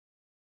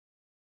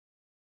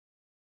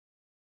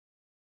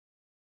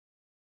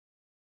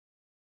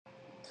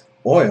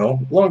Oil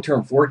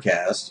long-term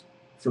forecast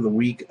for the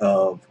week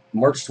of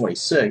March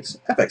 26,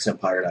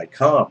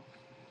 FXEmpire.com.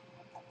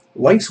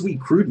 Light sweet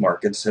crude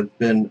markets have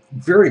been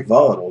very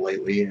volatile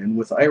lately, and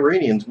with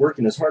Iranians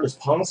working as hard as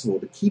possible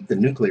to keep the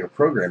nuclear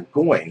program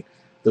going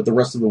that the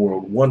rest of the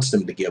world wants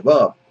them to give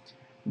up,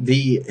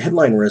 the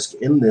headline risk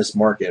in this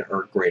market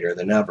are greater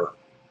than ever.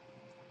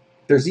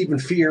 There's even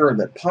fear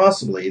that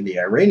possibly the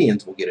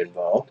Iranians will get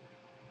involved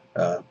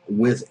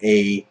with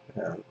a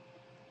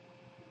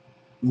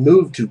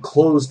move to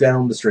close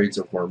down the Straits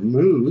of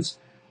Hormuz,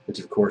 which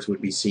of course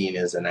would be seen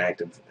as an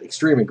act of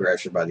extreme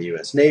aggression by the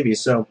U.S. Navy.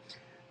 So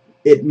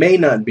it may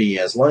not be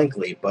as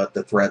likely, but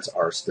the threats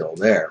are still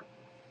there.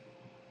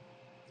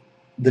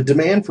 The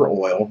demand for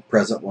oil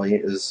presently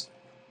is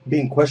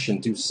being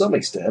questioned to some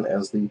extent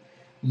as the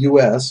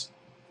U.S.,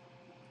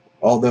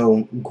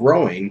 although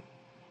growing,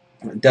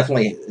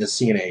 definitely is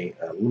seeing a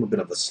little bit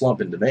of a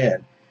slump in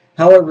demand.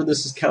 However,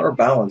 this is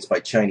counterbalanced by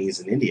Chinese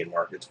and Indian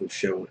markets, which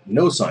show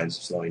no signs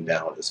of slowing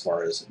down as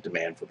far as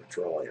demand for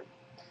petroleum.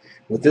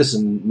 With this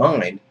in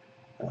mind,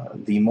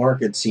 the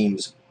market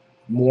seems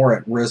more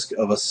at risk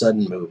of a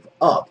sudden move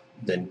up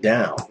than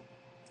down.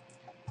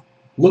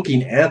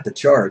 Looking at the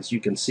charts, you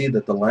can see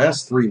that the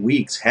last 3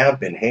 weeks have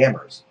been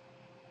hammers.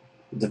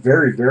 It's a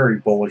very, very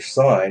bullish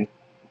sign,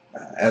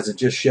 as it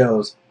just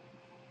shows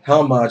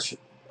how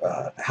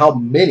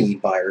many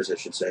buyers, I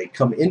should say,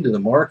 come into the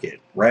market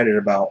right at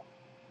about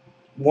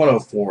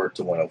 104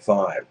 to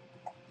 105.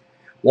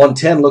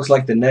 110 looks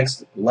like the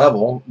next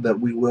level that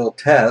we will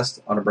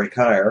test on a break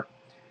higher,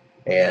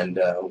 and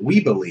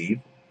we believe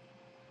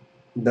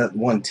that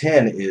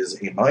 110 is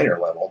a minor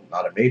level,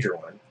 not a major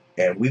one,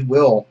 and we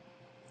will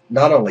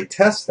not only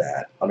test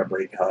that on a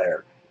break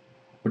higher,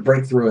 but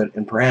break through it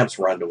and perhaps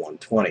run to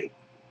 120.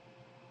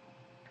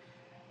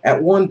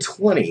 At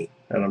 120,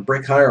 and on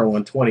break higher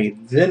 120,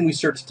 then we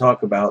start to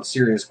talk about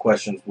serious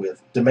questions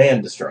with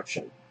demand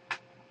destruction.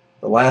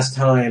 The last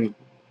time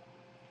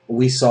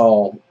we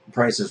saw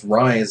prices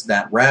rise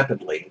that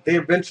rapidly, they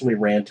eventually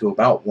ran to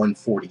about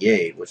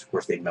 148, which of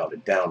course they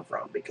melted down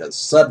from because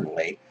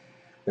suddenly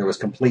there was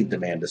complete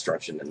demand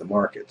destruction in the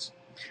markets.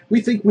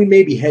 We think we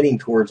may be heading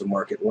towards a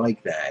market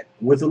like that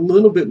with a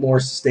little bit more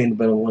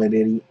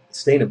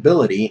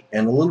sustainability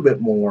and a little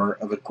bit more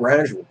of a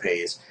gradual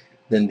pace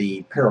than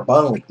the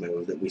parabolic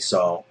move that we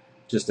saw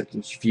just a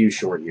few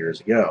short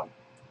years ago.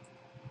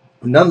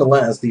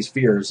 Nonetheless, these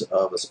fears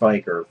of a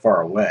spike are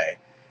far away.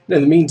 And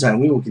in the meantime,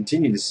 we will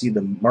continue to see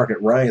the market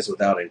rise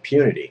without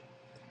impunity.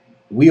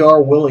 We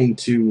are willing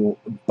to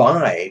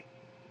buy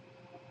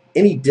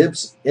any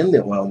dips in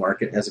the oil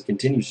market as it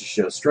continues to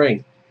show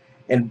strength,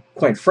 and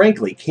quite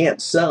frankly,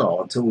 can't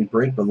sell until we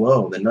break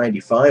below the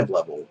 95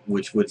 level,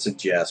 which would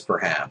suggest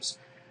perhaps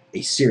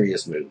a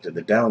serious move to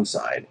the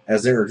downside,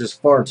 as there are just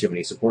far too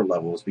many support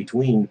levels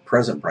between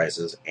present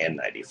prices and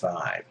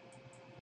 95.